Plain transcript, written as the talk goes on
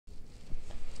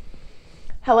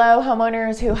Hello,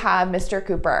 homeowners who have Mr.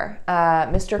 Cooper.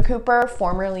 Mr. Cooper,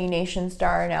 formerly Nation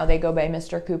Star, now they go by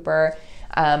Mr. Cooper.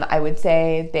 I would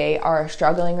say they are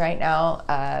struggling right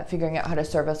now, figuring out how to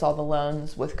service all the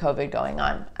loans with COVID going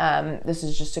on. This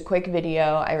is just a quick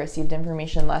video. I received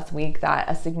information last week that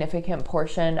a significant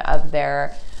portion of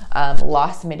their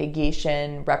loss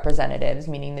mitigation representatives,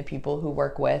 meaning the people who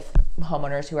work with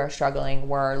homeowners who are struggling,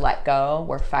 were let go,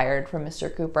 were fired from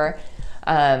Mr. Cooper.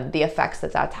 The effects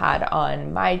that that's had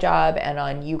on my job and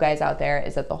on you guys out there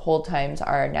is that the hold times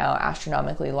are now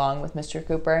astronomically long with Mr.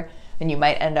 Cooper, and you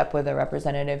might end up with a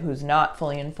representative who's not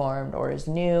fully informed or is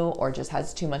new or just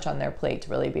has too much on their plate to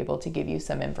really be able to give you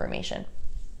some information.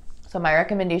 So my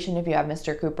recommendation, if you have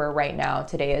Mr. Cooper right now,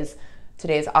 today is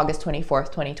August 24th,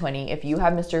 2020. If you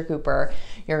have Mr. Cooper,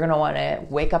 you're going to want to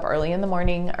wake up early in the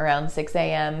morning around 6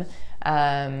 a.m.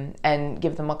 And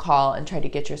give them a call and try to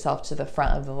get yourself to the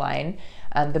front of the line.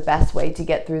 The best way to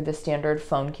get through the standard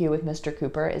phone queue with Mr.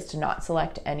 Cooper is to not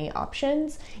select any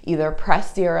options, either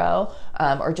press 0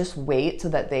 or just wait so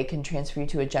that they can transfer you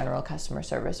to a general customer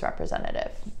service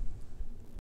representative.